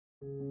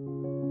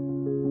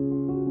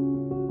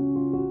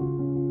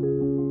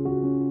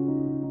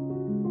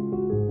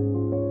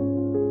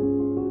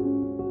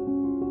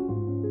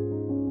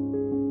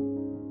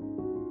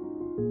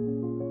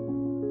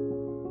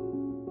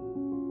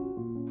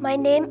My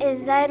name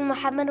is Zayed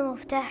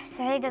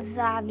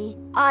Zaabi.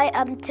 I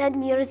am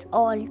 10 years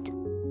old.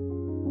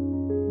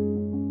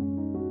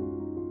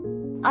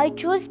 I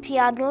chose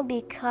piano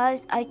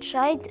because I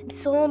tried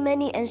so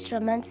many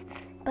instruments,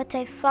 but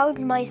I found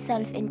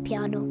myself in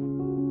piano.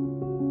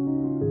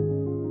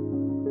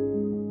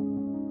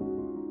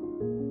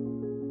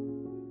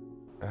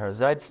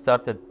 Zayed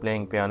started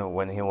playing piano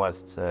when he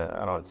was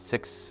around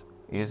 6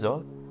 years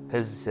old.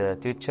 His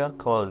teacher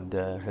called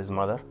his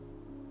mother.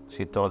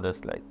 She told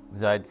us like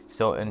Zayed is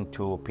so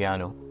into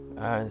piano,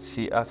 and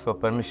she asked for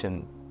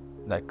permission,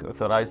 like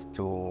authorized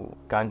to,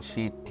 can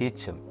she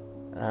teach him?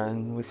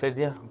 And we said,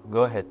 yeah,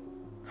 go ahead.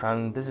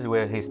 And this is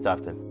where he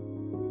started.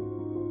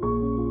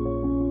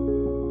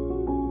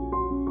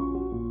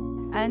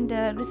 And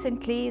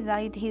recently,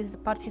 Zayed is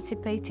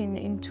participating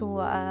into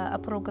a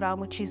program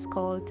which is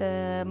called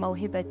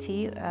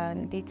Emirati,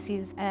 and it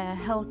is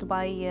held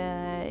by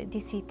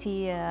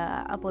DCT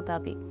Abu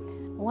Dhabi.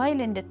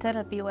 While in the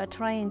therapy, we're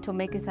trying to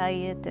make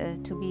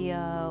Zayed to be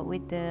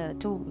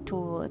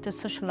to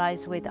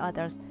socialize with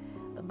others.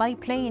 By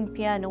playing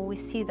piano, we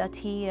see that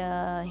he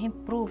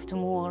improved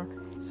more.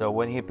 So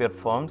when he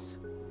performs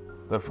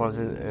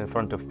in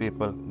front of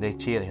people, they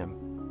cheer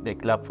him, they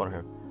clap for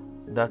him.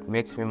 That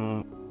makes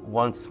him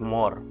wants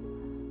more,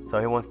 so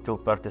he wants to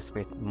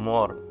participate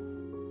more.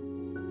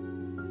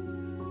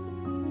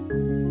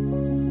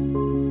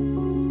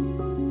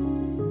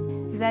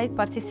 Zayed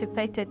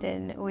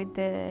participated with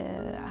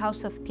the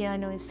House of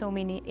Piano in so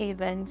many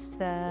events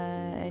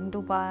in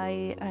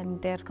Dubai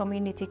and their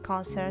community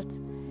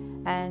concerts,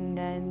 and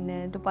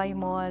in Dubai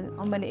Mall,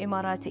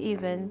 Emirati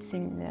events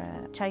in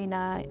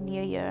China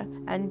New Year,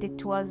 and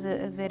it was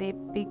a very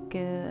big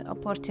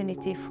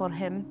opportunity for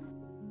him.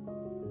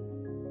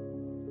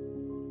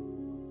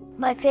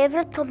 My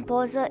favorite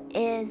composer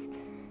is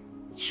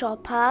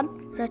Chopin,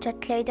 Richard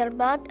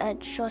Clayderman,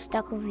 and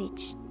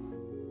Shostakovich.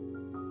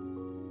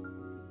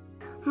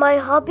 My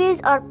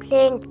hobbies are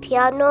playing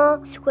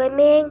piano,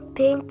 swimming,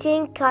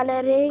 painting,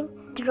 coloring,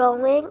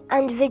 drawing,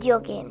 and video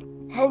games,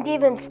 and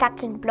even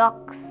stacking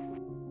blocks.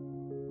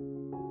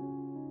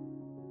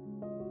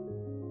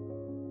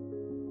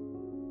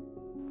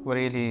 We're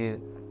really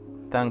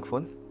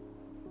thankful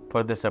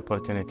for this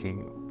opportunity.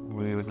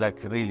 We would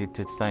like really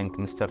to thank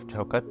Mr.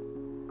 Chokat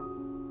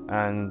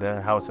and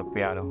the House of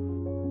Piano.